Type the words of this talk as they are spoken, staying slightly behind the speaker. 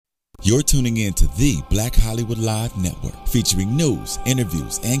You're tuning in to the Black Hollywood Live Network, featuring news,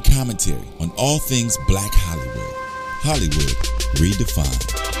 interviews, and commentary on all things Black Hollywood. Hollywood redefined.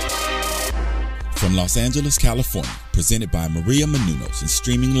 From Los Angeles, California, presented by Maria Menounos and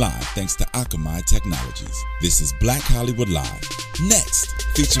streaming live thanks to Akamai Technologies. This is Black Hollywood Live. Next,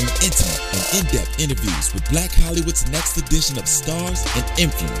 featuring intimate and in-depth interviews with Black Hollywood's next edition of stars and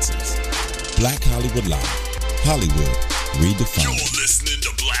influencers. Black Hollywood Live. Hollywood redefined. You're listening to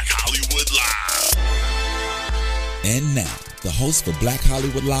Black Hollywood Live. And now, the host for Black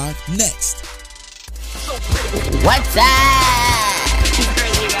Hollywood Live, next. What's up?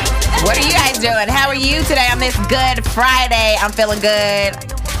 What are you guys doing? How are you today on this Good Friday? I'm feeling good.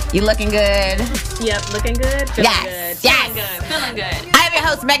 You looking good? Yep, looking good. Feeling good. Yes. Feeling good. Feeling good. I am your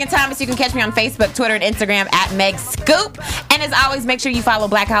host, Megan Thomas. You can catch me on Facebook, Twitter, and Instagram at Meg Scoop. And as always, make sure you follow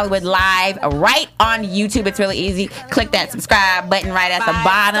Black Hollywood Live right on YouTube. It's really easy. Click that subscribe button right at the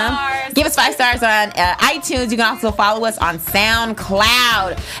bottom. Stars. Give us 5 stars on iTunes. You can also follow us on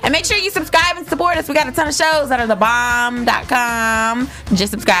SoundCloud. And make sure you subscribe and support us. We got a ton of shows that are thebomb.com.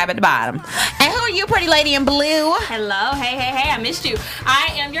 Just subscribe at the bottom. And who are you, pretty lady in blue? Hello. Hey. I missed you.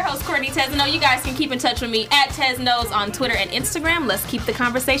 I am your host, Courtney Tesno. You guys can keep in touch with me at Tesnos on Twitter and Instagram. Let's keep the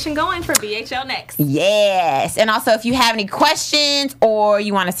conversation going for BHL Next. Yes. And also, if you have any questions or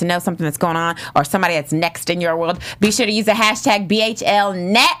you want us to know something that's going on or somebody that's next in your world, be sure to use the hashtag BHL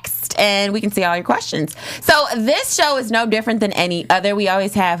Next and we can see all your questions. So this show is no different than any other. We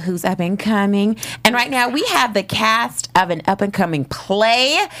always have Who's Up and Coming. And right now we have the cast of an up and coming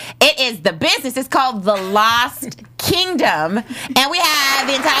play. It is The Business. It's called The Lost Kingdom. And we have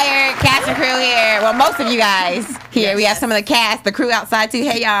the entire cast and crew here. Well, most of you guys here. Yes. We have some of the cast, the crew outside too.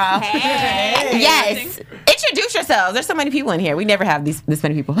 Hey, y'all. Hey. Yes. Introduce yourselves. There's so many people in here. We never have this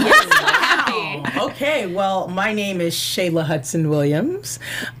many people. Okay, well, my name is Shayla Hudson Williams.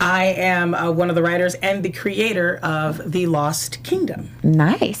 I am one of the writers and the creator of The Lost Kingdom.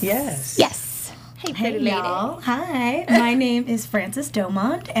 Nice. Yes. Hey, Hey pretty lady. y'all. Hi, my name is Frances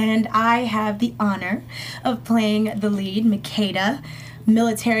Domont, and I have the honor of playing the lead, Makeda,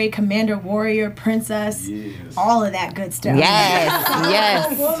 military commander, warrior, princess, all of that good stuff.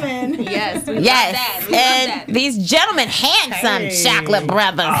 Yes. Woman. Yes. We love Yes. that. We love that. And these gentlemen, handsome chocolate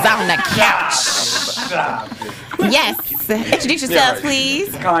brothers on the couch. Yes. Introduce yourselves, please.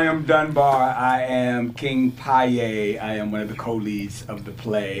 Kayam Dunbar. I am King Paye. I am one of the co-leads of the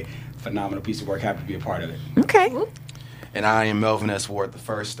play. Phenomenal piece of work. Happy to be a part of it. Okay. And I am Melvin S. Ward the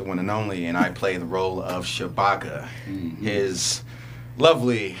first, the one and only, and I play the role of Shabaka, his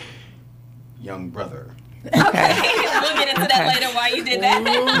lovely young brother. Okay. We'll get into that later why you did that.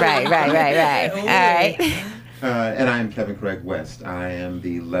 Right. All right. And I am Kevin Craig West. I am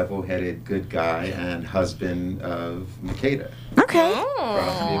the level-headed good guy and husband of Makeda. Okay.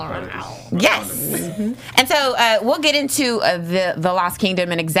 Proud to be a part of this. Yes. And so we'll get into the Lost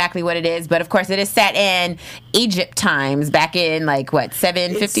Kingdom and exactly what it is. But of course, it is set in Egypt times back in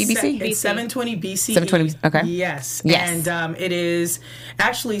 750 BC? It's 720 BCE. 720, okay. Yes. Yes. And it is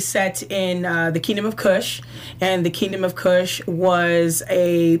actually set in the Kingdom of Kush. And the Kingdom of Kush was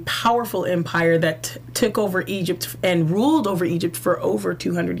a powerful empire that took over Egypt and ruled over Egypt for over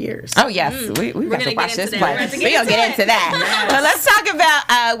 200 years. Oh, yes. We got to gonna watch get this into play. that. We're going to get into that. Well, let's talk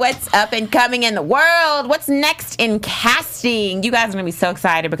about what's up and coming in the world. What's next in casting? You guys are going to be so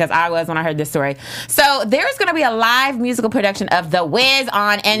excited because I was when I heard this story. So there's going to be a live musical production of The Wiz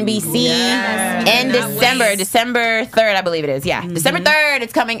on NBC in December. December 3rd, I believe it is. Yeah, December 3rd,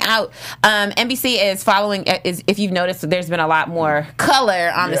 it's coming out. NBC is following, if you've noticed, there's been a lot more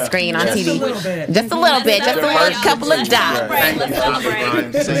color on the screen on TV. Just a little bit. Just a little bit. Just a little couple of dots. Let's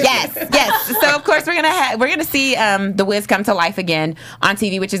celebrate. Yes. So of course we're gonna see The Wiz come to life again on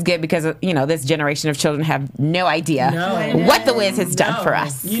TV, which is good because this generation of children have no idea what The Wiz has done for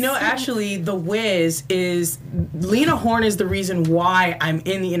us. Actually, The Wiz is Lena Horne is the reason why I'm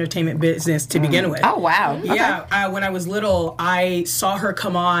in the entertainment business to begin with. Oh wow! Yeah, when I was little, I saw her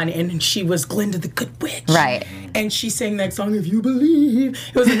come on, and she was Glinda the Good Witch. Right. And she sang that song, If You Believe.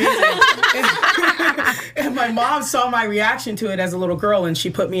 It was amazing. And my mom saw my reaction to it as a little girl, and she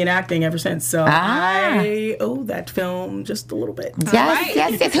put me in acting ever since. So I owe that film just a little bit.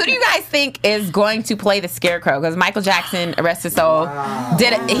 Yes. Who do you guys think is going to play the Scarecrow? Because Michael Jackson, rest his soul,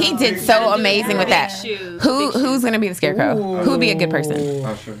 did so amazing with that. Who's going to be the Scarecrow? Who would be a good person?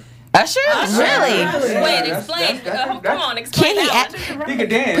 Usher? Really? Wait, explain. Come on, explain. He could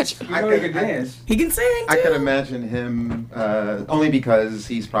dance. He could dance. He can sing, I could imagine him only because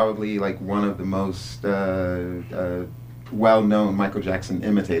he's probably one of the most well-known Michael Jackson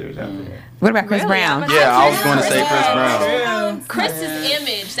imitators out there. What about Chris Brown? Yeah, I was going to say Chris Brown. Chris's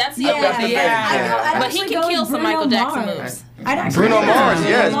image, that's the that's other the thing. thing. I'd But he actually can go kill with some Bruno Michael Jackson Mars. moves. I'd actually Bruno go Mars, with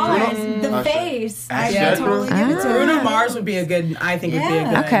yes, Bruno Mars. Bruno. The Usher. face. I Yeah. can totally give it to Bruno him. Mars would be a good. I think would be a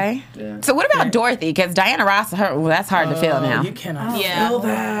good. Okay. Yeah. So what about Dorothy? Because Diana Ross, that's hard to fill now. You cannot Yeah. feel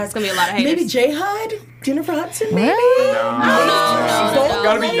that. It's gonna be a lot of haters. Maybe J Hud, Jennifer Hudson, maybe. No.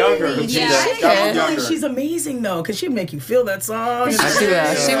 Gotta be younger. Yeah. She can. She's amazing though, because she'll make you feel that song. She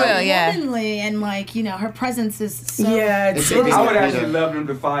will. She will. Yeah. Womanly and like her presence is so. Yeah, it's, I would actually love them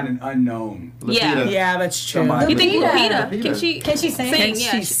to find an unknown. Yeah. yeah, that's true. Somebody. You think Lupita. Lupita? Can she sing? sing? Can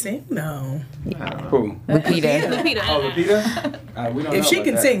Yeah. she sing though? Who? Lupita. Lupita. Oh, Lupita? We don't know If she about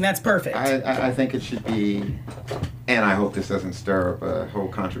can that. sing, that's perfect. I think it should be, and I hope this doesn't stir up a whole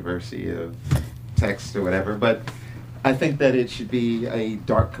controversy of text or whatever, but I think that it should be a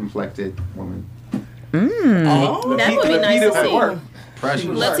dark-complected woman. Oh, That would be nice to Lupita see. work. Precious.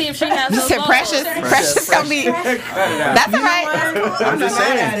 Let's see if she has You those said vocals. Precious gonna be. That's all right. I'm just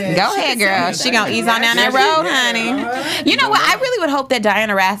saying. Go ahead, girl. She gonna ease on down that road, honey. You know what? I really would hope that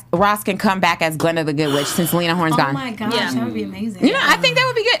Diana Ross can come back as Glenda the Good Witch since Lena Horne's Oh gone. my gosh, Yeah. that would be amazing. You know, I think that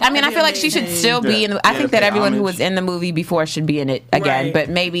would be good. I mean, I feel like she should still be in. I think that everyone who was in the movie before should be in it again, Right. but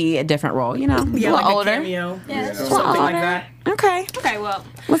maybe a different role. You know, a Yeah, little like older. a cameo. Yeah. Something like that. Okay, Okay, well,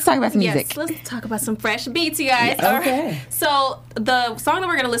 let's talk about some music. yes, let's talk about some fresh beats, you guys. Yeah, All right. okay. So the song that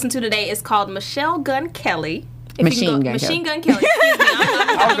we're going to listen to today is called Michelle Gun Kelly. Machine Gun Machine Gun Kelly. Excuse me.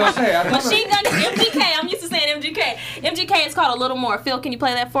 I was gonna say. I don't know. Machine Gun MGK. I'm used to saying MGK. MGK is called A Little More. Phil, can you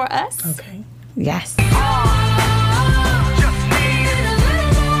play that for us? Okay. Yes.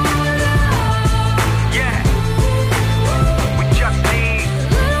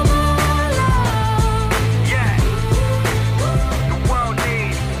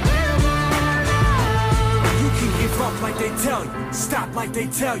 Like they tell you, stop like they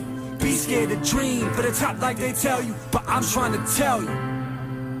tell you, be scared to dream for the top like they tell you, but I'm trying to tell you.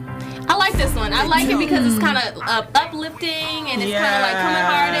 I like this one. I like it because it's kind of uplifting and it's kind of like coming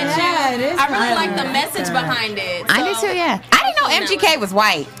hard at you. Yeah, it is I really kinda like the like message that. behind it. I do So- too. Yeah, I didn't know MGK was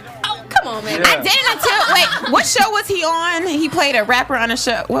white. Oh, come on, man. I didn't until wait. What show was he on? He played a rapper on a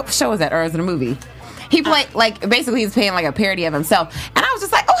show. What show was that? Or was it a movie? He played basically he was playing like a parody of himself, and I was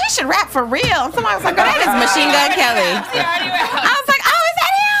just like, oh, he should rap for real. And somebody was like, oh, that is Machine Gun Kelly. I was like, oh, is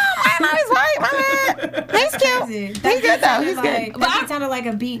that him? I didn't know he's white. My bad. He's cute. He's good though. He's good. That sounded like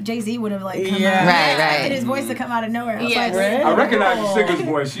a beat Jay-Z would have like come Yeah. out. Right, right. And his voice to come out of nowhere. I was Yes. like, I recognize the singer's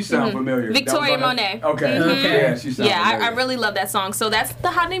voice. She sounds familiar. Victoria That was on Monet. her- Okay. Mhm. Okay. Yeah, she sounds Yeah, I familiar. really love that song. So that's the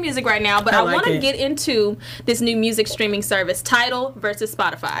hot new music right now. But I I like want to it. get into this new music streaming service, Tidal versus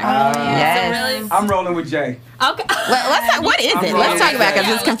Spotify. Yes. So really, I'm rolling with Jay. okay. Let's talk, what is it? Let's talk about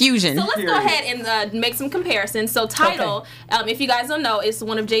because it's confusion. So let's go ahead and make some comparisons. So Tidal, if you guys don't know, is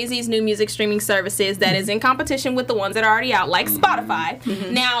one of Jay-Z's new music streaming services that is in competition with the ones that are already out, like Spotify.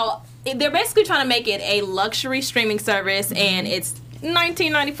 Now, they're basically trying to make it a luxury streaming service, and it's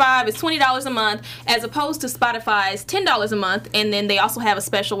 $19.95. It's $20 a month, as opposed to Spotify's $10 a month, and then they also have a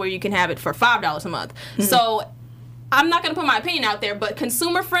special where you can have it for $5 a month. So I'm not going to put my opinion out there, but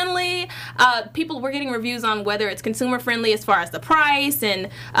consumer friendly, people were getting reviews on whether it's consumer friendly as far as the price and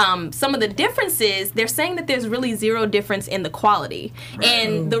some of the differences. They're saying that there's really zero difference in the quality.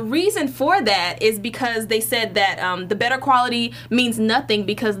 And the reason for that is because they said that the better quality means nothing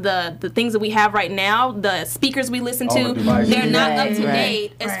because the things that we have right now, the speakers we listen All to, the devices. they're not up to Right.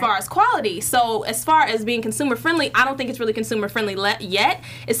 date as far as quality. So as far as being consumer friendly, I don't think it's really consumer friendly yet,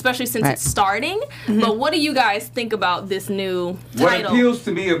 especially since Right. it's starting. But what do you guys think about this new What title? appeals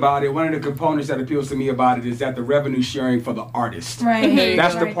to me about it, one of the components that appeals to me about it is that the revenue sharing for the artist. Right.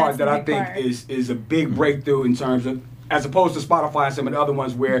 That's the Right, part that the I big think part. is a big breakthrough in terms of, as opposed to Spotify and some of the other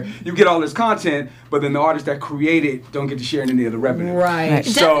ones where you get all this content, but then the artists that create it don't get to share any of the revenue. Right.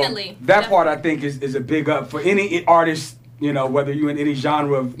 So Definitely. that part I think is a big up for any artist, you know, whether you're in any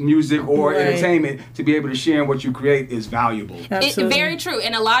genre of music or Right. entertainment, to be able to share in what you create is valuable. Absolutely. Very true,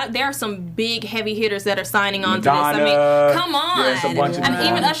 and there are some big heavy hitters that are signing on Madonna, to this. I mean, come on! there's a bunch of I mean, them.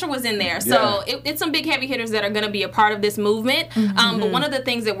 even Usher was in there, so it's some big heavy hitters that are going to be a part of this movement. But one of the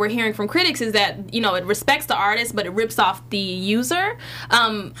things that we're hearing from critics is that it respects the artist, but it rips off the user.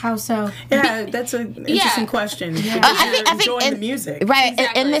 How so? Yeah, that's an interesting question. I think enjoying in- the music. Right,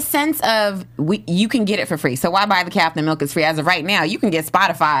 Exactly. in the sense of you can get it for free. So why buy the cow if the milk is is free. As of right now, you can get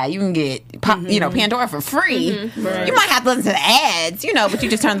Spotify, you can get Pandora for free. Right. You might have to listen to the ads, but you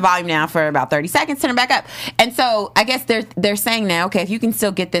just turn the volume down for about 30 seconds, turn it back up. And so I guess they're saying now, okay, if you can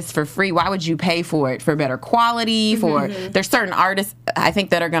still get this for free, why would you pay for it? For better quality, there's certain artists I think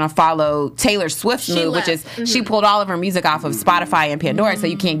that are going to follow Taylor Swift's move, which is she pulled all of her music off of Spotify and Pandora, so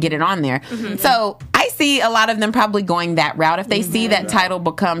you can't get it on there. So I see a lot of them probably going that route if they see that Tidal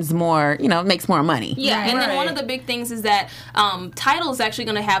becomes more, makes more money. Yeah, and then one of the big things is that Tidal is actually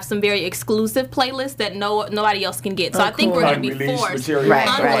going to have some very exclusive playlists that nobody else can get. So I think we're going to be Unreleased forced. material.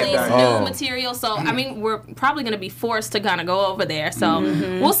 Unreleased Right. new material. So, I mean, we're probably going to be forced to kind of go over there. So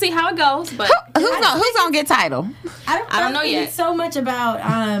we'll see how it goes. But Who's gonna get Tidal? I don't know think yet. It's so much about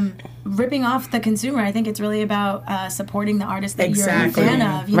ripping off the consumer. I think it's really about supporting the artist that Exactly. you're a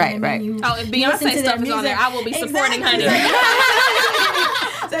fan of. You know what I mean? if you listen Beyonce to stuff their is on there, music. I will be supporting Exactly.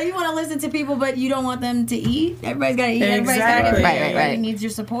 her. So you want to listen to people, but you don't want them to eat. Everybody's got to eat. Everybody's got to Exactly. get Right. Everybody needs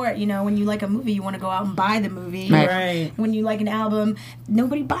your support. When you like a movie, you want to go out and buy the movie. Right. When you like an album,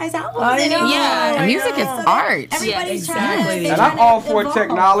 nobody buys albums I know. anymore. Yeah. And music is art. Everybody's Exactly. trying And to. I'm all for evolve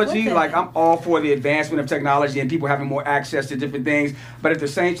technology. with it. Like, I'm all for the advancement of technology and people having more access to different things. But at the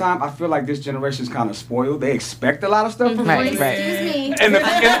same time, I feel like this generation is kind of spoiled. They expect a lot of stuff for free. Right. Excuse me. And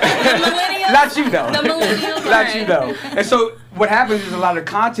not you though. The millennials, Not you right. though. And so what happens is a lot of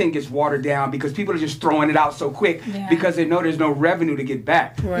content gets watered down because people are just throwing it out so quick because they know there's no revenue to get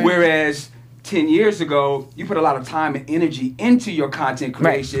back. Right. Whereas 10 years ago, you put a lot of time and energy into your content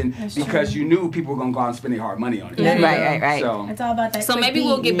creation because you knew people were going to go out and spend their hard money on it. Yeah. Right. So, It's all about that. So quick maybe beat.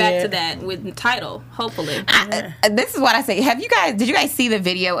 we'll get back to that with Tidal, hopefully. This is what I say. Did you guys see the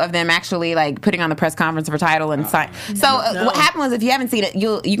video of them actually like putting on the press conference for Tidal and sign? So what happened was, if you haven't seen it,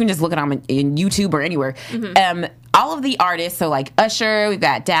 you can just look it on in YouTube or anywhere. All of the artists, so like Usher, we've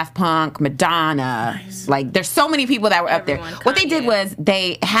got Daft Punk, Madonna, like there's so many people that were up there. What they did was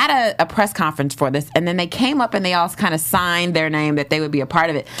they had a press conference for this, and then they came up and they all kind of signed their name that they would be a part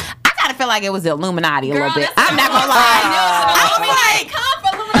of it. I kind of feel like it was the Illuminati a little bit. I'm not gonna lie. I was like,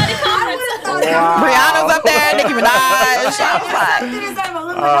 Illuminati conference. Brianna's up there, Nicki Minaj. I was like,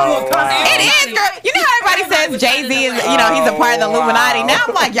 it is, girl. You know how everybody says Jay-Z is, he's a part of the Illuminati. Now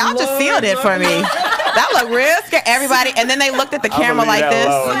I'm like, y'all just sealed it for me. That looked real scary. Everybody, and then they looked at the camera like this,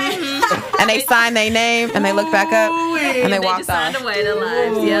 and they signed their name, and they looked back up, and they walked just signed off. away their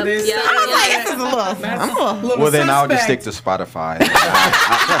lives. Yep. I was like, this is a little. Well, then I'll just stick to Spotify.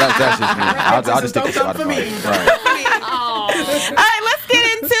 That's just me. I'll just stick to Spotify. Right. All right, let's get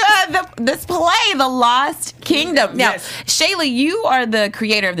into this play, The Lost Kingdom. Now, Shayla, you are the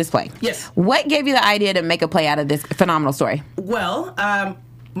creator of this play. Yes. What gave you the idea to make a play out of this phenomenal story? Well,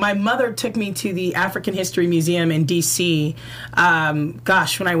 my mother took me to the African History Museum in D.C., when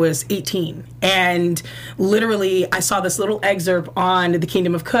I was 18. And literally, I saw this little excerpt on the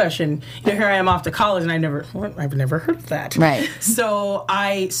Kingdom of Kush. And here I am off to college, and I've never heard of that. Right. So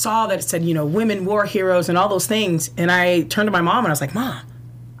I saw that it said, women war heroes and all those things. And I turned to my mom, and I was like, Mom,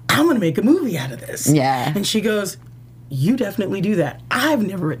 I'm going to make a movie out of this. Yeah. And she goes, you definitely do that. I've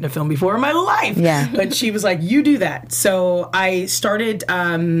never written a film before in my life. Yeah. But she was like, you do that. So I started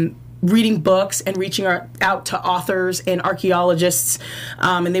reading books and reaching out to authors and archaeologists,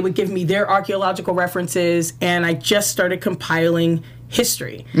 and they would give me their archaeological references, and I just started compiling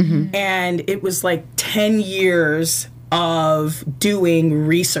history. And it was like 10 years of doing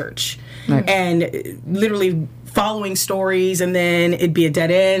research and literally following stories, and then it'd be a dead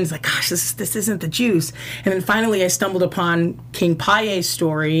end. It's like, gosh, this isn't the juice. And then finally I stumbled upon King Paye's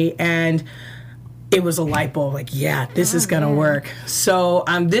story, and it was a light bulb, like, yeah, this is gonna work. So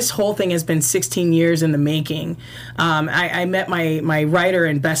this whole thing has been 16 years in the making. I met my writer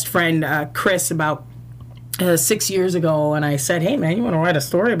and best friend, Chris, about 6 years ago, and I said, hey man, you want to write a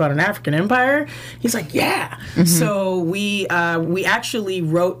story about an African empire? He's like, yeah. So we actually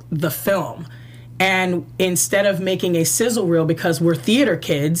wrote the film. And instead of making a sizzle reel, because we're theater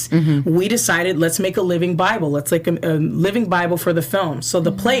kids, we decided, let's make a living Bible. Let's make a living Bible for the film. So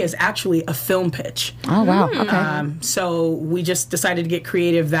the play is actually a film pitch. Oh, wow. Okay. So we just decided to get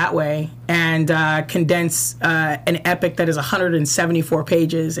creative that way and condense an epic that is 174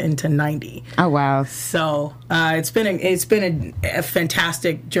 pages into 90. Oh, wow. So it's been a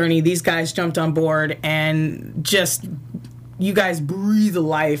fantastic journey. These guys jumped on board and just... You guys breathe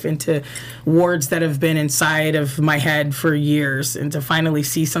life into words that have been inside of my head for years, and to finally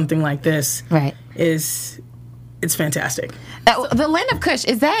see something like this it's fantastic. The land of Kush,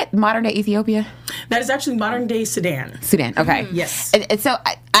 is that modern day Ethiopia? That is actually modern day Sudan. Sudan, okay. Yes. And so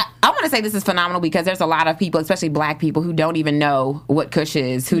I want to say this is phenomenal because there's a lot of people, especially black people, who don't even know what Kush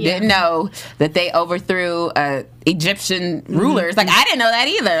is, who didn't know that they overthrew Egyptian rulers. Like, I didn't know that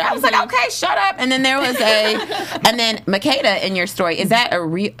either. I was like, okay, shut up. And then there was and then Makeda in your story. Is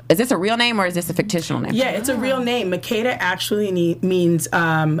this a real name or is this a fictional name? Yeah, it's a real name. Makeda actually means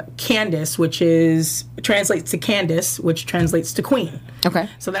Candace, which translates to Candace, which translates to queen. Okay.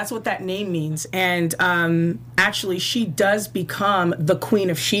 So that's what that name means. And actually, she does become the Queen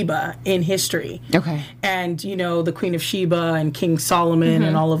of Sheba in history. Okay. And, the Queen of Sheba and King Solomon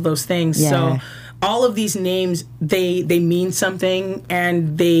and all of those things. Yeah. So all of these names, they mean something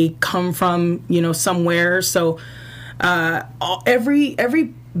and they come from, somewhere. So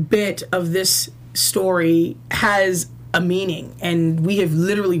every bit of this story has a meaning. And we have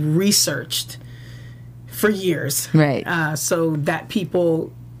literally researched for years. Right. So that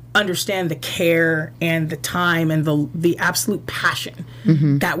people understand the care and the time and the absolute passion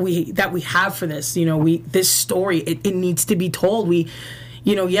that we have for this. This story, it needs to be told.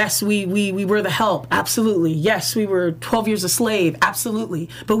 Yes, we were the help, absolutely. Yes, we were 12 years a slave, absolutely.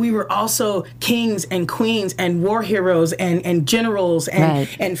 But we were also kings and queens and war heroes and generals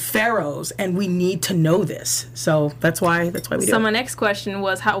and pharaohs, and we need to know this. So that's why we do. So my next question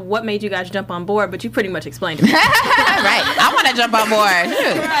was, what made you guys jump on board? But you pretty much explained it. Right. I want to jump on board.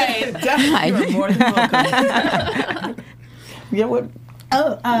 Right. Definitely, you're more than welcome. Yeah. What?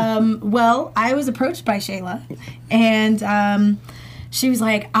 Well, I was approached by Shayla, and she was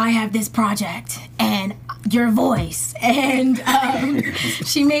like, I have this project and your voice. And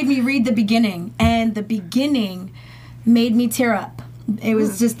she made me read the beginning. And the beginning made me tear up. It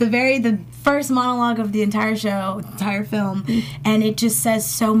was just the first monologue of the entire show, entire film. And it just says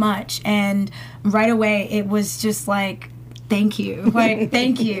so much. And right away, it was just like, thank you.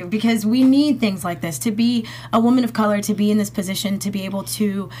 Thank you. Because we need things like this. To be a woman of color, to be in this position, to be able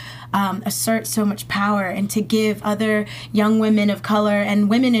to assert so much power and to give other young women of color and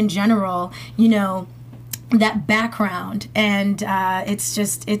women in general, that background. And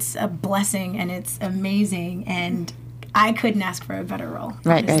it's a blessing and it's amazing. And I couldn't ask for a better role.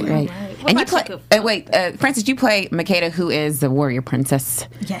 Right. And you play, Frances, you play Makeda, who is the warrior princess.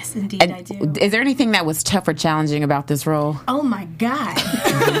 Yes, indeed, and I do. Is there anything that was tough or challenging about this role? Oh my God.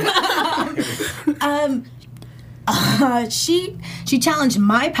 She challenged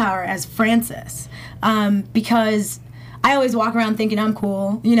my power as Frances, because I always walk around thinking I'm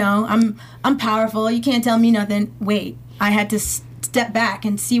cool. I'm powerful. You can't tell me nothing. Wait, I had to step back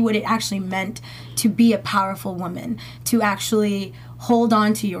and see what it actually meant to be a powerful woman, to actually hold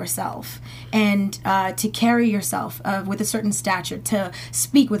on to yourself and to carry yourself with a certain stature, to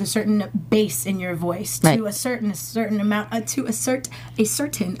speak with a certain bass in your voice, to assert a certain amount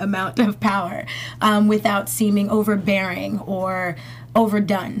of power, without seeming overbearing or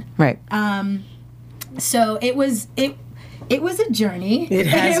overdone. Right. So it was a journey.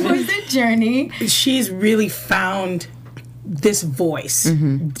 It was a journey. She's really found this voice.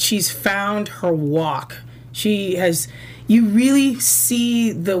 She's found her walk. You really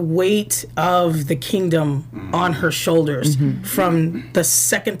see the weight of the kingdom on her shoulders from the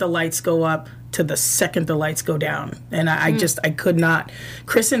second the lights go up to the second the lights go down. And I could not,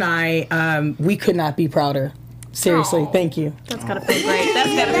 Chris and I, we could not be prouder. Seriously, thank you. That's gotta feel great. That's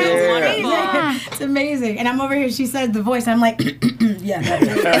gotta feel wonderful. It's amazing. And I'm over here, she said the voice, I'm like, yeah.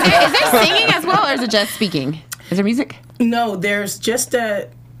 Is there singing as well, or is it just speaking? Is there music? No, there's just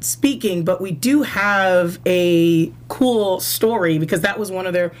speaking, but we do have a cool story, because that was one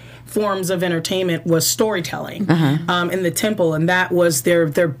of their forms of entertainment, was storytelling in the temple, and that was their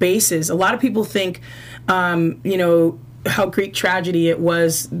basis. A lot of people think, how Greek tragedy, it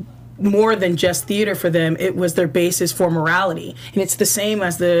was more than just theater for them. It was their basis for morality, and it's the same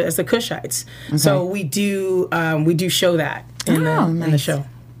as the Cushites. Okay. So we do show that in the show.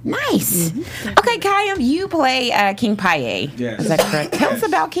 Nice. Okay, Kayam, you play King Paye. Yes. Is that correct? Tell us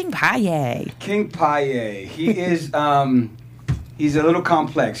about King Paye. King Paye. He is he's a little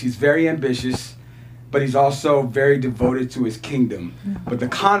complex. He's very ambitious, but he's also very devoted to his kingdom. But the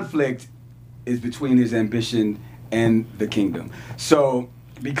conflict is between his ambition and the kingdom. So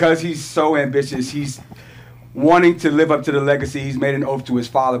because he's so ambitious, he's wanting to live up to the legacy. He's made an oath to his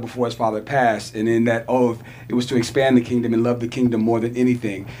father before his father passed, and in that oath, it was to expand the kingdom and love the kingdom more than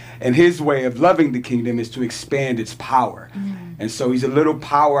anything. And his way of loving the kingdom is to expand its power. And so he's a little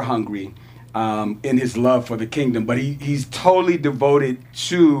power hungry in his love for the kingdom, but he's totally devoted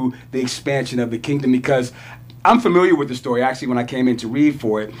to the expansion of the kingdom, because I'm familiar with the story. Actually, when I came in to read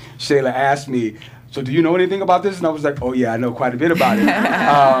for it, Shayla asked me, so do you know anything about this? And I was like, oh yeah, I know quite a bit about it.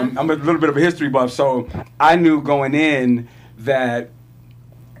 I'm a little bit of a history buff, so I knew going in that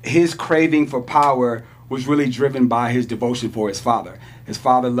his craving for power was really driven by his devotion for his father. His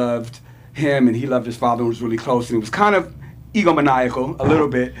father loved him, and he loved his father and was really close, and it was kind of egomaniacal a little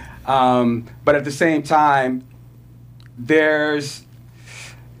bit. But at the same time, there's,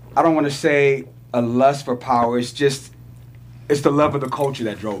 I don't want to say a lust for power. It's the love of the culture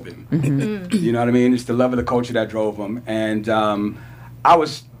that drove him. You know what I mean? It's the love of the culture that drove him. And I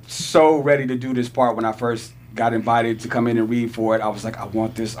was so ready to do this part when I first got invited to come in and read for it. I was like, I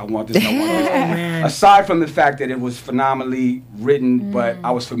want this, I want this, I want this. Man. Aside from the fact that it was phenomenally written, but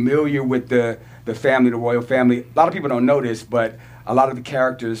I was familiar with the family, the royal family. A lot of people don't know this, but a lot of the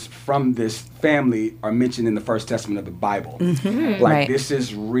characters from this family are mentioned in the First Testament of the Bible. Like, this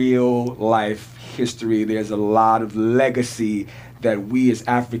is real life history. There's a lot of legacy that we as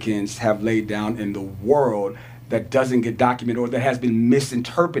Africans have laid down in the world that doesn't get documented or that has been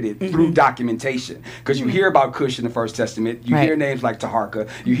misinterpreted through documentation. Because you hear about Cush in the First Testament, you hear names like Taharka,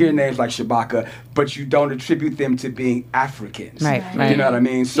 you hear names like Shabaka, but you don't attribute them to being Africans. You know what I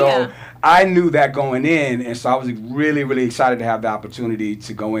mean? So I knew that going in, and so I was really, really excited to have the opportunity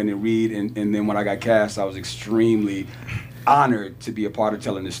to go in and read, and then when I got cast, I was extremely honored to be a part of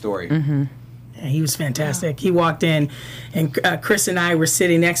telling this story. Yeah, he was fantastic. He walked in, and Chris and I were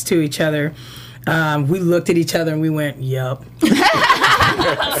sitting next to each other. We looked at each other and we went, yup.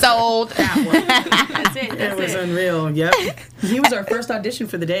 Sold. That's it. It was unreal. Yep. He was our first audition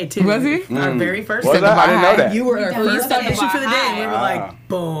for the day, too. Was he? Our very first. Was that? I didn't know that. You were our first set the audition bar for the day. high. And we were like,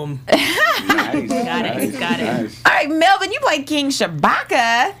 boom. Nice. Got it. Nice. All right, Melvin, you played King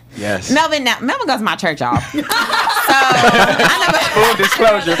Shabaka. Yes. Melvin goes to my church, y'all. So I know. Full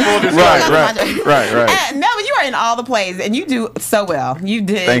disclosure. Right. And Melvin, you are in all the plays, and you do so well. You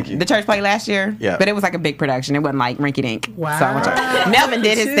did Thank you. the church play last year, Yeah. but it was like a big production. It wasn't like rinky dink. Wow. So I want you- Melvin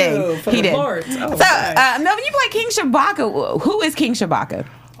did his thing. For He the did. Lord. Oh, So my. Melvin, you played King Shabaka. Who is King Shabaka?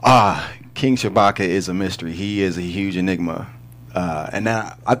 King Shabaka is a mystery. He is a huge enigma, and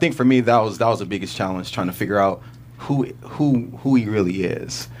I think for me that was the biggest challenge, trying to figure out who he really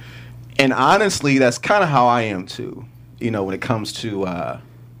is. And honestly, that's kind of how I am too. You know, when it comes to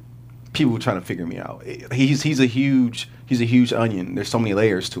people trying to figure me out, he's a huge onion. There's so many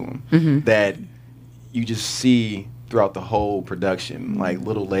layers to him that you just see throughout the whole production, like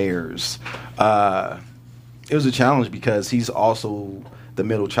little layers. It was a challenge because he's also the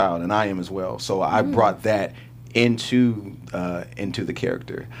middle child, and I am as well. So I brought that into the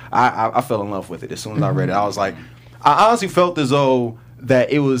character. I fell in love with it as soon as I read it. I was like, I honestly felt as though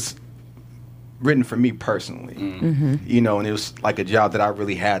that it was written for me personally, you know, and it was like a job that I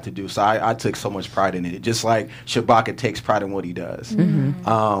really had to do. So I took so much pride in it, just like Shabaka takes pride in what he does. And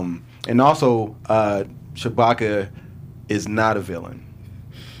also, Shabaka is not a villain.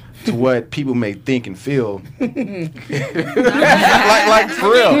 To what people may think and feel, like for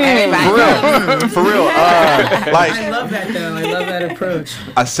real. Like, I love that, though. I love that approach.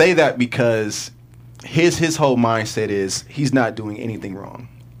 I say that because his whole mindset is he's not doing anything wrong.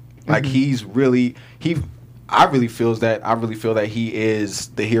 Like I really feel that he is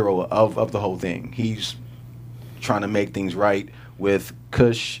the hero of the whole thing. He's trying to make things right with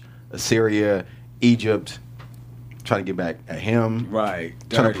Cush, Assyria, Egypt, trying to get back at him. Right.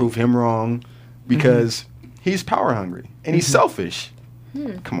 Trying Dirty. to prove him wrong because he's power hungry and he's selfish.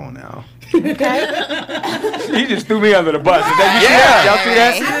 Come on now. He just threw me under the bus. Y'all see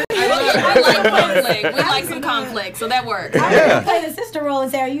that? I like conflict. We like some conflict, so that works. I would play the sister role and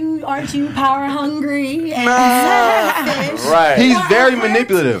say, aren't you power hungry and selfish? Right. He's Or very a hurt-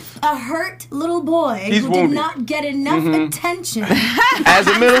 manipulative. A hurt little boy He's who wounded. did not get enough attention. As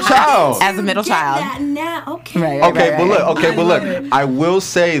a middle child. As a middle Get child. that now. Okay. Right. Okay, but look. I love it. I will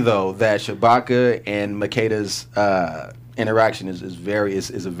say though that Shabaka and Makeda's interaction is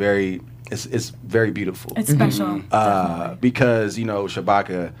very beautiful. It's special. Because you know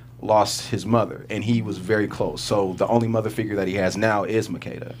Shabaka lost his mother and he was very close. So the only mother figure that he has now is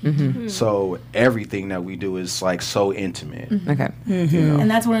Makeda. So everything that we do is like so intimate. Okay. You know? And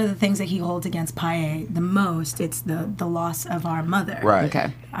that's one of the things that he holds against Paye the most. It's the loss of our mother. Right.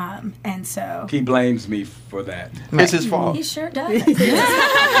 Okay. And so He blames me for that. It's his fault. he sure does.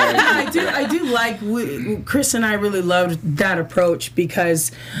 I do like Chris and I really loved that approach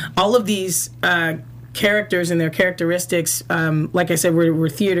because all of these characters and their characteristics, like I said, we're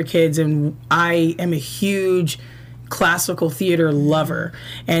theater kids, and I am a huge classical theater lover.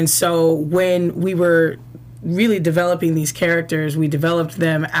 And so when we were really developing these characters, we developed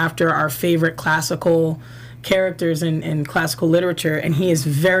them after our favorite classical characters in classical literature, and he is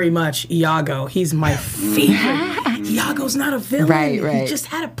very much Iago. He's my favorite. Iago's not a villain. Right. He just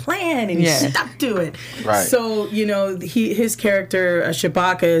had a plan and he stuck to it. Right. So, you know, his character,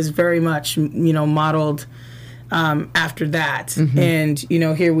 Shabaka, is very much, you know, modeled after that. And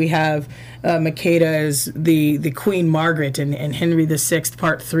here we have Makeda as the Queen Margaret in Henry VI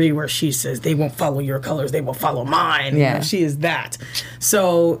Part 3, where she says, they won't follow your colors, they will follow mine. Yeah. She is that.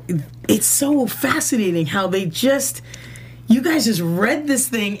 So it's so fascinating how you guys just read this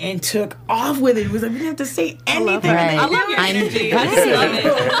thing and took off with it. It was like, we didn't have to say anything. I love your energy. I love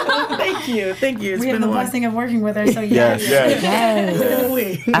it. Thank you. It's We have been the a while. blessing of working with her, so Yes.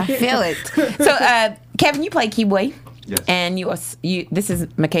 I feel it. So, Kevin, you play Kibwe. Yes. And this is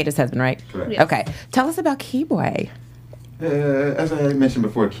Makeda's husband, right? Correct. Yes. Okay. Tell us about Kibwe. As I mentioned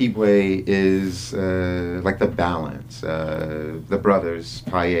before, Kibwe is like the balance. The brothers,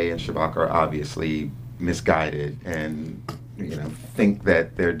 Paye and Shabaka, are obviously misguided and think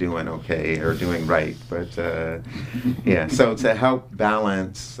that they're doing okay or doing right, but so to help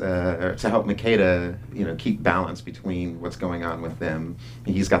balance, or to help Makeda keep balance between what's going on with them,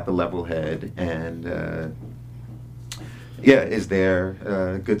 he's got the level head and is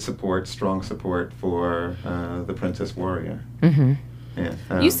there good support, strong support for the Princess Warrior. Yeah,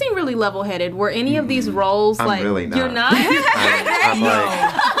 You seem really level-headed. Were any of these roles I'm like really not. you're not? I'm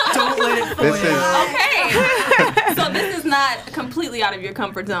like, Don't let it fool this you. is Okay. So this is not completely out of your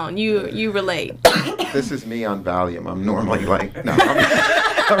comfort zone. You relate. this is me on Valium. I'm normally like, no.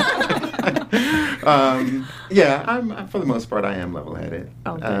 I'm for the most part I am level-headed.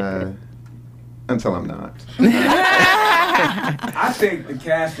 Okay. Until I'm not. I think the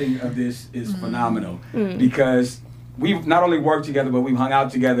casting of this is phenomenal because we've not only worked together, but we've hung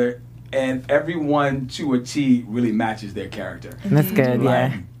out together, and everyone to a T really matches their character. That's good,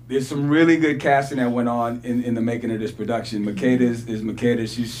 Like, yeah. there's some really good casting that went on in the making of this production. Makeda is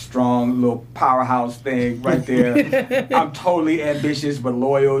Makeda. She's strong, little powerhouse thing right there. I'm totally ambitious but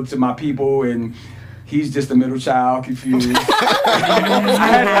loyal to my people, and he's just a middle child, confused.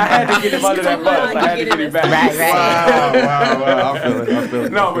 I had to get him under that bus. I had to get him back. Right. Wow. I feel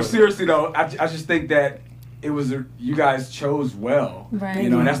it. No, but seriously though, I just think that it was you guys chose well. Right.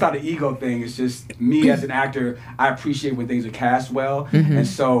 And that's not an ego thing. It's just me as an actor. I appreciate when things are cast well, and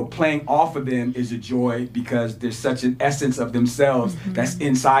so playing off of them is a joy because there's such an essence of themselves that's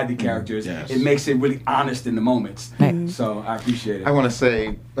inside the characters. Yes. It makes it really honest in the moments. Right. So I appreciate it. I want to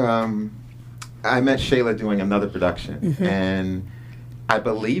say, I met Shayla doing another production, and I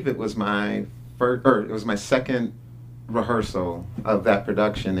believe it was my second rehearsal of that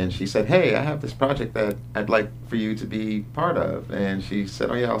production, and she said, "Hey, I have this project that I'd like for you to be part of," and she said,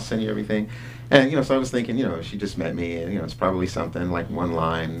 "Oh yeah, I'll send you everything." And so I was thinking, she just met me, and it's probably something like one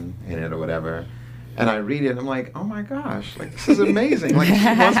line in it or whatever. And I read it, and I'm like, oh my gosh, like this is amazing. Like she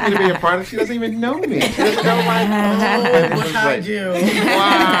wants me to be a part of it. She doesn't even know me. She doesn't know my Look how I do.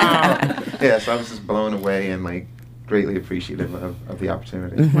 Wow. Yeah, so I was just blown away and like greatly appreciative of the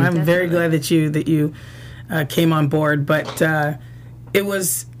opportunity. Well, I'm very glad that you came on board, but it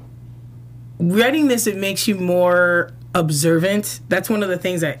was writing this. It makes you more observant. That's one of the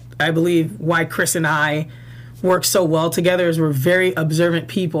things that I believe why Chris and I work so well together is we're very observant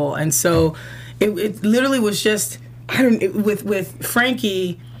people, and so it literally was just with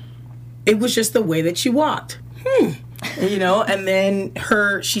Frankie, it was just the way that she walked. And then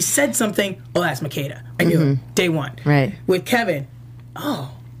she said something. Oh, that's Makeda. I knew it day one. Right. With Kevin,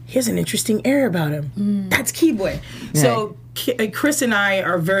 oh, he has an interesting air about him. That's Kibwe. So Chris and I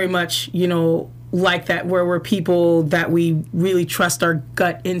are very much, like that, where we're people that we really trust our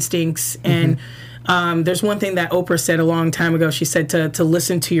gut instincts. And there's one thing that Oprah said a long time ago. She said to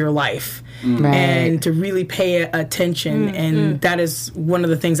listen to your life. Right. And to really pay attention, and that is one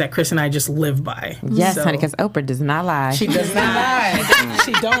of the things that Chris and I just live by. Yes, So- honey, because Oprah does not lie. She does not lie.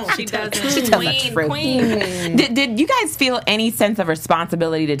 She don't. She doesn't. She tells the truth. Queen. Did you guys feel any sense of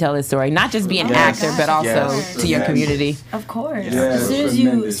responsibility to tell this story? Not just be an Yes. actor, but also Yes. to your Yes. community. Of course. Yeah, as soon as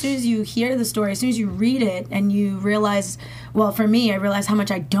tremendous. you hear the story, as soon as you read it and you realize, well, for me, I realized how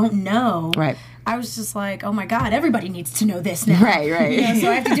much I don't know. Right. I was just like, oh my God, everybody needs to know this now. Right.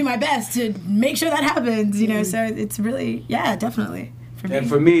 So I have to do my best to make sure that happens. So it's really, definitely for me. And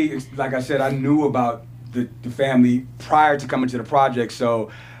for me, it's, like I said, I knew about the family prior to coming to the project,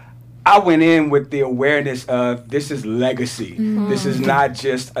 so I went in with the awareness of this is legacy. This is not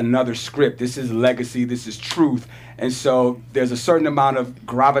just another script. This is legacy. This is truth. And so there's a certain amount of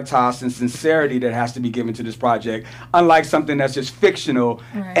gravitas and sincerity that has to be given to this project, unlike something that's just fictional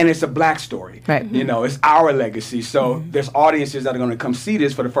and it's a black story. Right. It's our legacy. So there's audiences that are going to come see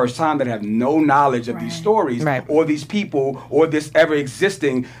this for the first time that have no knowledge of these stories or these people or this ever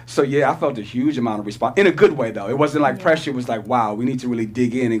existing. So yeah, I felt a huge amount of response in a good way though. It wasn't like pressure. It was like, wow, we need to really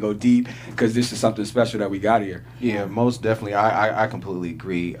dig in and go deep because this is something special that we got here. Yeah, most definitely. I completely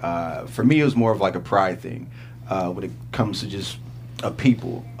agree. For me, it was more of like a pride thing. when it comes to just a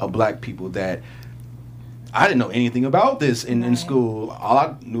black people that I didn't know anything about this in school. All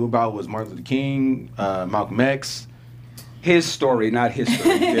I knew about was Martin Luther King, Malcolm X. His story, not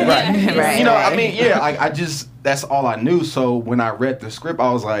history. Yeah. Right. You know, I mean, I just, that's all I knew. So when I read the script,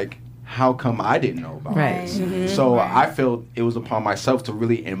 I was like, how come I didn't know about Right. this? So I felt it was upon myself to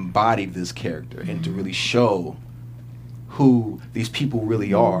really embody this character and to really show who these people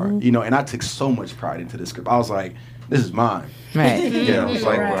really are. You know, and I took so much pride into this script. I was like, this is mine. Right. Yeah,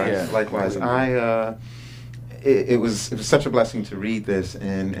 likewise. Yeah. Likewise. It was such a blessing to read this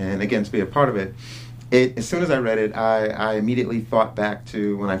and again to be a part of it. As soon as I read it, I immediately thought back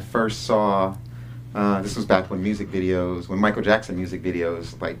to when I first saw. This was back when Michael Jackson music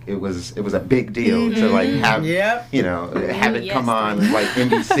videos, like it was a big deal to like have have it come on like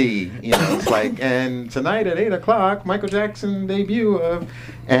NBC. You know, it's like, and tonight at 8:00, Michael Jackson debut of,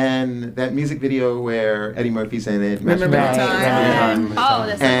 and that music video where Eddie Murphy's in it. Remember the Time. Oh,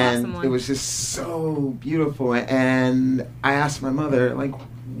 that's an awesome one. It was just so beautiful, and I asked my mother, like,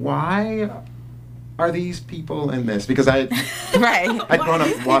 why are these people in this? Because I'd grown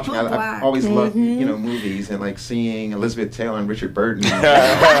up watching. I've always loved movies and like seeing Elizabeth Taylor and Richard Burton.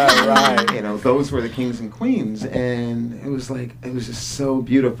 Right. You know, those were the kings and queens, and it was just so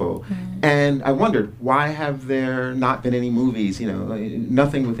beautiful. And I wondered, why have there not been any movies? You know,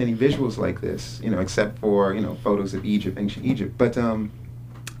 nothing with any visuals like this. You know, except for photos of Egypt, ancient Egypt. But and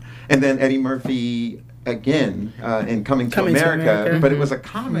then Eddie Murphy again in Coming to America, but it was a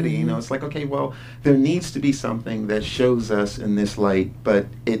comedy. You know, it's like, okay, well, there needs to be something that shows us in this light, but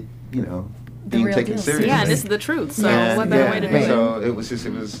it being taken seriously. Yeah, and this is the truth. So what better way to do it? So it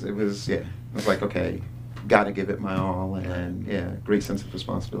was like, okay, got to give it my all, and great sense of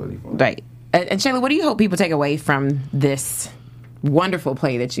responsibility for it. Right. And Shayla, what do you hope people take away from this wonderful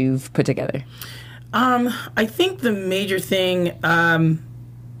play that you've put together? I think the major thing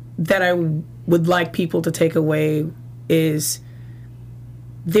that I would like people to take away is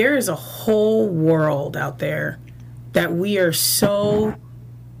there is a whole world out there that we're so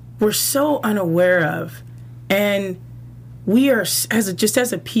unaware of, and we are as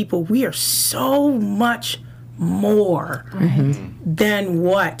a people, we are so much more than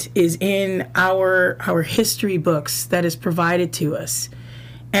what is in our history books that is provided to us,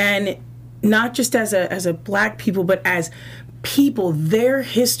 and not just as a black people, but as people. Their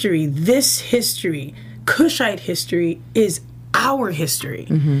history, this history, Kushite history, is our history.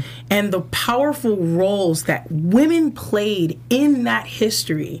 And the powerful roles that women played in that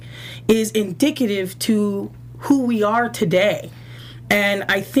history is indicative to who we are today. And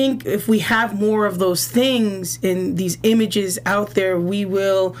I think if we have more of those things in these images out there, we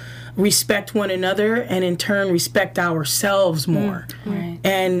will respect one another and in turn respect ourselves more. Right.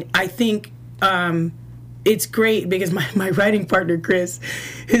 And I think it's great because my writing partner, Chris,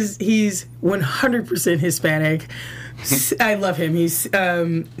 he's 100% Hispanic. I love him.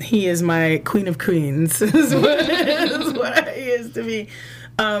 He is my queen of queens. is what he is to me.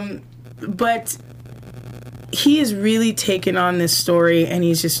 But he has really taken on this story, and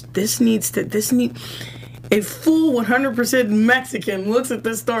he's just, a full 100% Mexican looks at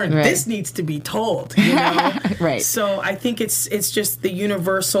this story, and this needs to be told, Right. So I think it's just the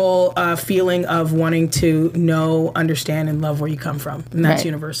universal feeling of wanting to know, understand, and love where you come from, and that's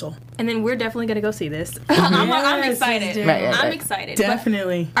universal. And then we're definitely going to go see this. I'm excited. I'm excited.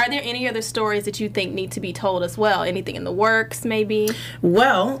 Definitely. But are there any other stories that you think need to be told as well? Anything in the works, maybe?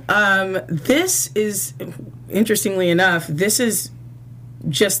 Well, this is, interestingly enough, this is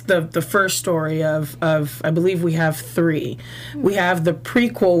just the first story of I believe we have 3. We have the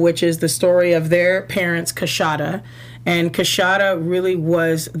prequel, which is the story of their parents, Kashada, and Kashada really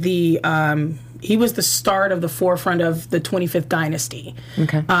was he was the start of the forefront of the 25th dynasty.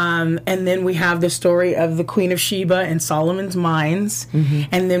 Okay. And then we have the story of the Queen of Sheba and Solomon's Mines,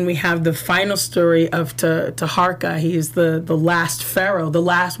 and then we have the final story of Taharka. He is the last pharaoh,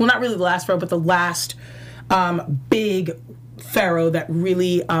 not really the last pharaoh, but the last big pharaoh that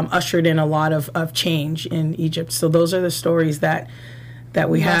really ushered in a lot of change in Egypt. So those are the stories that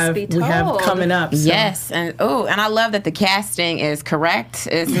we have coming up. So. Yes, and I love that the casting is correct.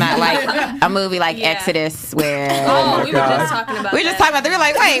 It's not like a movie like Exodus where we were just talking about. They were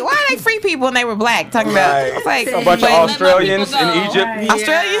like, wait, why are they free people and they were black? Talking about it's like a bunch of Australians in Egypt.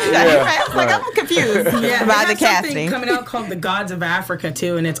 Australians, I was like, I'm confused about the casting. Coming out called The Gods of Africa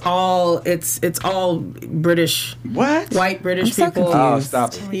too, and it's all British. What? White British people. Oh,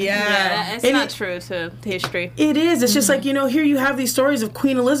 stop it. Yeah, it's not true to history. It is. It's just like here you have these stories stories of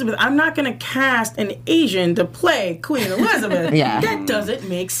Queen Elizabeth. I'm not going to cast an Asian to play Queen Elizabeth. Yeah. That doesn't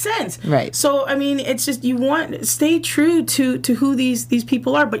make sense. Right. So, I mean, it's just, stay true to who these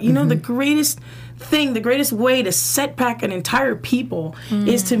people are. But, you know, the greatest way to set back an entire people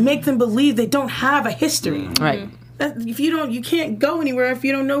is to make them believe they don't have a history. Right. If you can't go anywhere if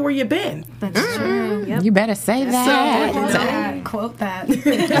you don't know where you've been. That's true. Yep. You better say that. Quote that.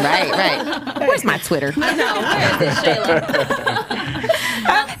 Right. Where's my Twitter? I know. Where is it, Shayla?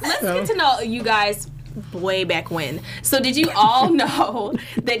 Let's get to know you guys way back when. So did you all know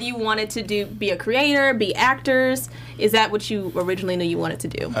that you wanted to be a creator, be actors? Is that what you originally knew you wanted to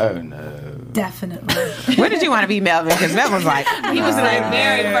do? Oh no. Definitely. Where did you want to be, Melvin? Because Melvin was like, He was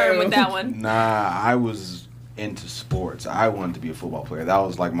very firm with that one. Nah, I was into sports. I wanted to be a football player. That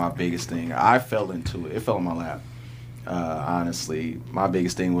was like my biggest thing. I fell into it. It fell in my lap. Honestly, my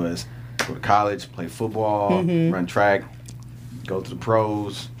biggest thing was go to college, play football, run track, go to the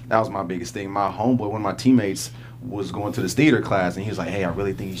pros. That was my biggest thing. My homeboy, one of my teammates, was going to this theater class, and he was like, "Hey, I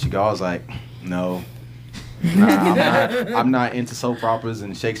really think you should go." I was like, "No, I'm not into soap operas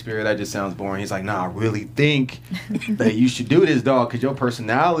and Shakespeare. That just sounds boring." He's like, "Nah, I really think that you should do this, dog, because your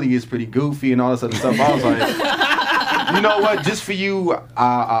personality is pretty goofy and all this other stuff." I was like, "You know what? Just for you,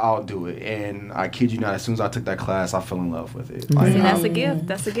 I'll do it." And I kid you not, as soon as I took that class, I fell in love with it. Like, See, that's a gift.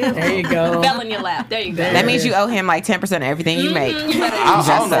 That's a gift. There you go. Fell in your lap. There you go. that means you owe him like 10% of everything you make. I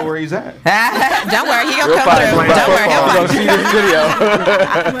don't know where he's at. Don't worry, he gonna come through. Don't worry, he'll Go find see you. this video.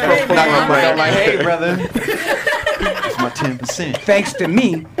 Not gonna break. I'm like, "Hey, brother, it's my 10%. Thanks to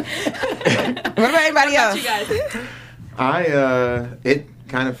me. What about anybody else? You guys. It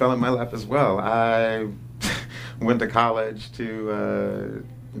kind of fell in my lap as well. I went to college to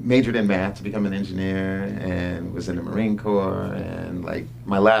majored in math to become an engineer, and was in the Marine Corps, and like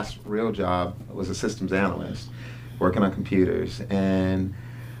my last real job was a systems analyst working on computers, and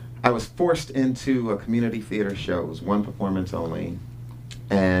I was forced into a community theater show. It was one performance only,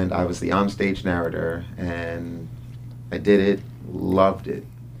 and I was the onstage narrator, and I did it, loved it.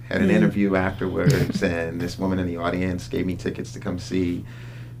 Had an interview afterwards, and this woman in the audience gave me tickets to come to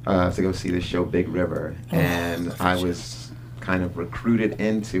go see the show Big River, and I was kind of recruited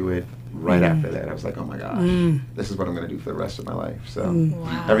into it right after that. I was like, oh my gosh, this is what I'm going to do for the rest of my life. So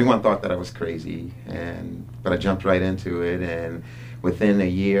everyone thought that I was crazy, but I jumped right into it, and within a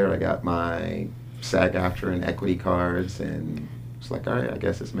year I got my SAG-AFTRA and equity cards, and it's like, all right, I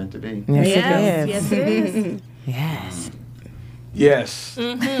guess it's meant to be. Yes, it is. Yes. Yes.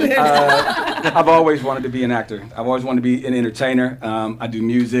 I've always wanted to be an actor. I've always wanted to be an entertainer. I do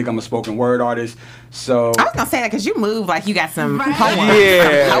music. I'm a spoken word artist. So I was gonna say that because you move like you got some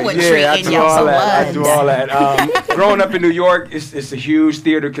poetry I in do your all blood. that. I do all that. Growing up in New York, it's a huge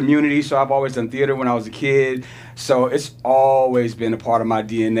theater community. So I've always done theater when I was a kid. So it's always been a part of my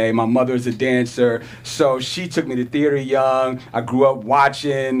DNA. My mother's a dancer, so she took me to theater young. I grew up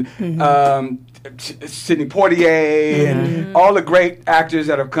watching Sidney Poitier and all the great actors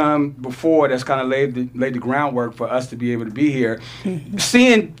that have come before that's kind of laid the groundwork for us to be able to be here.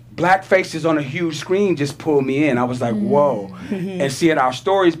 Seeing black faces on a huge screen just pulled me in. I was like, whoa. And seeing our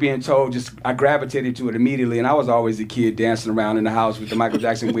stories being told, I gravitated to it immediately. And I was always a kid dancing around in the house with the Michael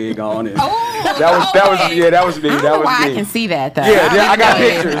Jackson wig on. And that was me. I don't know why I can see that though. Yeah, I got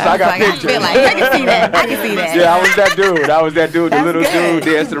pictures. I got pictures. I feel like I can see that. I can see that. Yeah, I was that dude, the That's little good.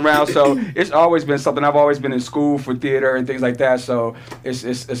 dude dancing around. So it's always been something. I've always been in school for theater and things like that. So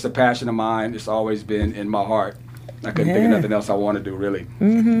it's a passion of mine. It's always been in my heart. I couldn't think of nothing else I want to do, really.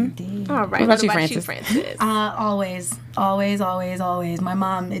 All right. What about you, Francis? Always. My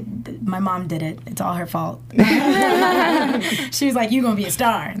mom did it. It's all her fault. She was like, "You gonna be a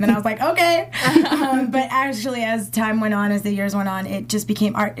star," and then I was like, "Okay." But actually, as time went on, as the years went on, it just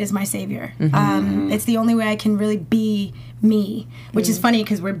became art is my savior. It's the only way I can really be me, which is funny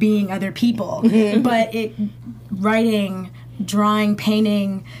because we're being other people. But writing, drawing,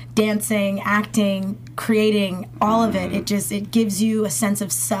 painting, dancing, acting, creating, all of it, it gives you a sense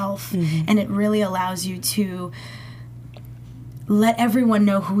of self, and it really allows you to let everyone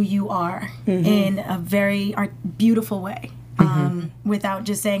know who you are in a very beautiful way, without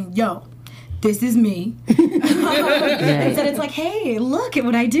just saying, yo, this is me. Instead it's like, hey, look at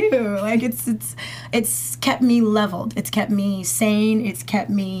what I do. Like it's kept me leveled. It's kept me sane. It's kept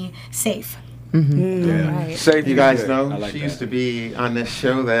me safe. Yeah. Safe, You guys know, like she that. used to be on this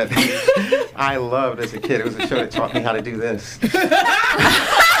show that I loved as a kid. It was a show that taught me how to do this. Wait,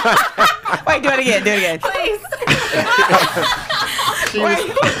 do it again. Please. She was,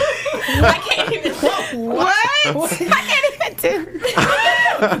 I can't even. What? I can't even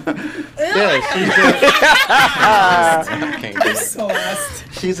do. Celeste.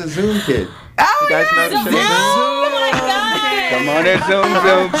 She's a Zoom kid. Oh, You guys know the show Zoom? Oh my God. Come on and zoom.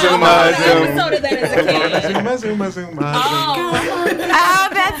 Episode of that as a kid. Zoom. Oh,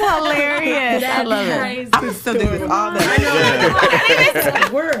 that's hilarious. I love it. I'm still doing all that.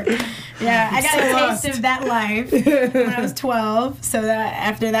 Word. Yeah, I got a taste of that life when I was 12. So that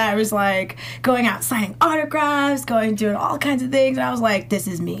after that, I was like going out signing autographs, doing all kinds of things. And I was like, this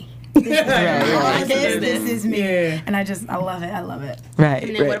is me. This is me. Yeah. And I love it. I love it. Right.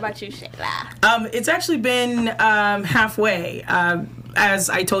 And then what about you, Shayla? It's actually been halfway. As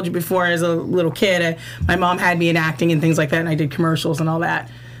I told you before, as a little kid, my mom had me in acting and things like that, and I did commercials and all that.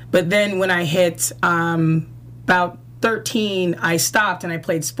 But then when I hit about 13, I stopped and I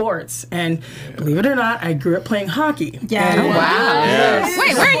played sports. And believe it or not, I grew up playing hockey. Yeah. And, Wow. Yes.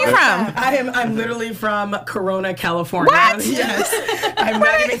 Wait, where are you from? I'm literally from Corona, California. What? Yes. I'm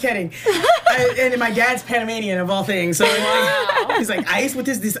not even kidding. And my dad's Panamanian of all things. So he's like, ice? What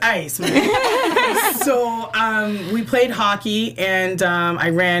is this ice? So we played hockey, and I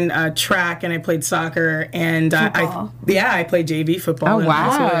ran track, and I played soccer, and I played JV football. Oh, in wow.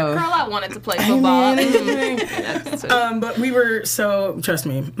 high school. Girl, I wanted to play football. But we were trust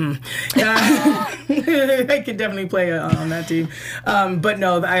me. I could definitely play on that team. But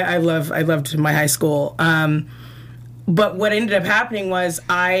no, I loved my high school. But what ended up happening was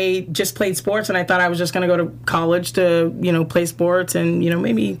I just played sports, and I thought I was just going to go to college to, play sports and,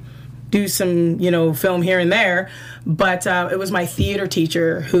 maybe do some, film here and there. But it was my theater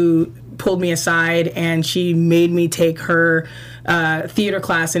teacher who pulled me aside, and she made me take her theater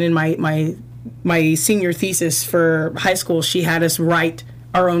class. And in my senior thesis for high school, she had us write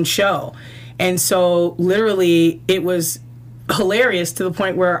our own show. And so literally it was hilarious to the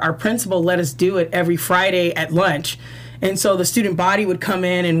point where our principal let us do it every Friday at lunch. And so the student body would come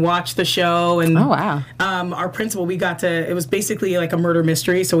in and watch the show. And Oh, wow. Our principal, it was basically like a murder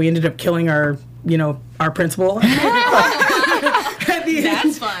mystery. So we ended up killing our principal. That's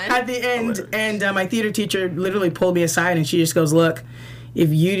fun. At the end, and my theater teacher literally pulled me aside, and she just goes, "Look, if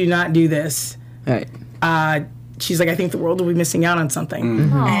you do not do this, Right. she's like, I think the world will be missing out on something."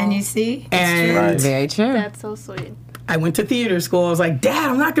 Mm-hmm. And you see? And Very true. That's so sweet. I went to theater school. I was like, Dad,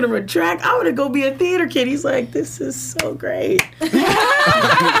 I'm not going to retract. I want to go be a theater kid. He's like, this is so great.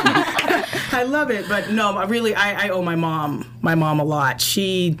 I love it. But no, I owe my mom a lot.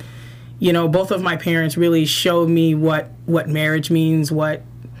 She, both of my parents really showed me what marriage means, what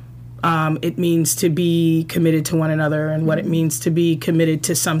it means to be committed to one another, and what it means to be committed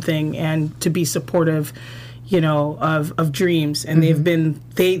to something and to be supportive, of dreams. And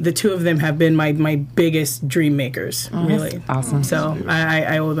the two of them have been my biggest dream makers, really. Awesome. So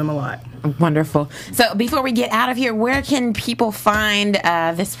I owe them a lot. Wonderful. So before we get out of here, where can people find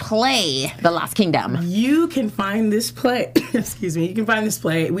this play, The Lost Kingdom? You can find this play. Excuse me. You can find this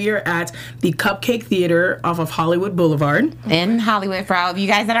play. We are at the Cupcake Theater off of Hollywood Boulevard. In Hollywood, for all of you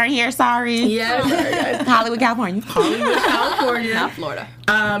guys that aren't here, sorry. Yes. Hollywood, California. Hollywood, California. Not Florida.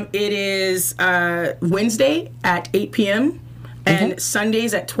 It is Wednesday at 8 p.m. and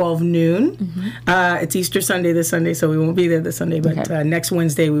Sundays at 12 noon. It's Easter Sunday this Sunday, so we won't be there this Sunday, but next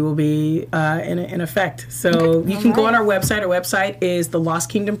Wednesday we will be in effect. So you can go on our website. Our website is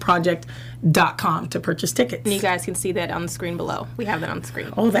thelostkingdomproject.com to purchase tickets. And you guys can see that on the screen below. We have that on the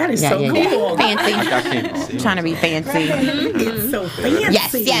screen. Oh, that is so cool. Fancy. Trying to be fancy. It's so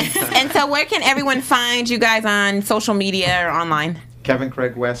fancy. Yes. And so where can everyone find you guys on social media or online? Kevin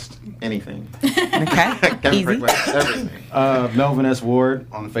Craig West, anything. Okay. Kevin Easy. Craig West, everything. Melvin S. Ward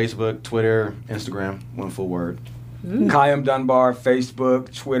on Facebook, Twitter, Instagram, one full word. Kayam Dunbar,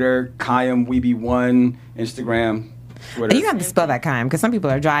 Facebook, Twitter, Kayam Weeby1, Instagram, Twitter. You have to spell that Kayam, because some people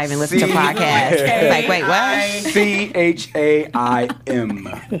are driving, listening to podcasts. It's like, wait, what? Chaim.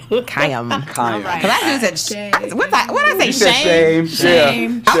 Kayam. Kayam. Because I use it. What did I say? You said Shame.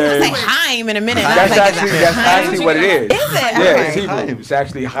 shame. I was going to say Shame. Haim in a minute. That's actually what it is. Is it? Yeah, Okay. it's Hebrew. It's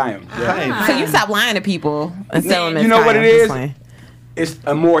actually Chaim. Yeah. So you stop lying to people and sell them as You know what it Kayam. is? Just like- It's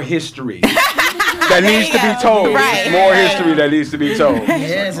a more history that needs to be told. Right. More history that needs to be told.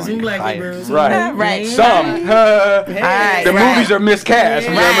 Yes, it's in Black Hebrews. Right. Right. Some. The movies are miscast,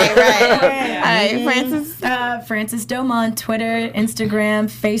 remember? Right. All right, Francis. Francis Domon, Twitter, Instagram,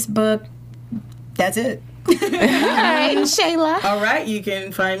 Facebook. That's it. All right, Shayla. All right, you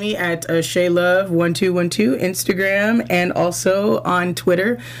can find me at ShayLove1212 Instagram and also on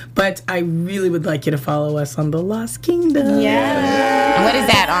Twitter. But I really would like you to follow us on The Lost Kingdom. Yeah. What is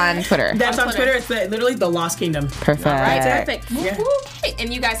that on Twitter? That's on Twitter. It's literally The Lost Kingdom. Perfect. All right, perfect. Yeah. Woo-hoo.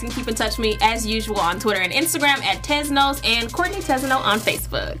 And you guys can keep in touch with me as usual on Twitter and Instagram at Tesnos and Courtney Tesno on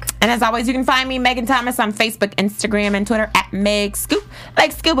Facebook. And as always, you can find me, Megan Thomas, on Facebook, Instagram, and Twitter at Meg Scoop.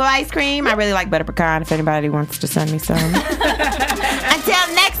 Like scoop of ice cream. I really like butter pecan if anybody wants to send me some.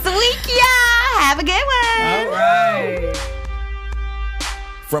 Until next week, y'all. Have a good one. All right.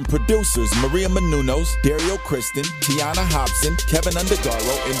 From producers Maria Menounos, Dario Kristen, Tiana Hobson, Kevin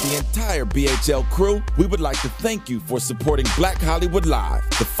Undergaro, and the entire BHL crew, we would like to thank you for supporting Black Hollywood Live,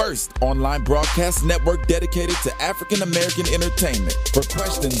 the first online broadcast network dedicated to African American entertainment. For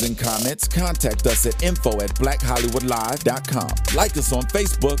questions and comments, contact us at info@blackhollywoodlive.com. Like us on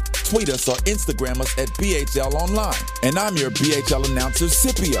Facebook, tweet us, or Instagram us at BHL Online. And I'm your BHL announcer,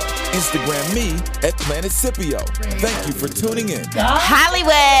 Scipio. Instagram me at Planet Scipio. Thank you for tuning in.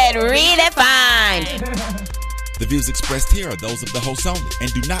 Hollywood redefined. The views expressed here are those of the host only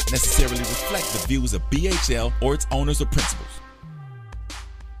and do not necessarily reflect the views of BHL or its owners or principals.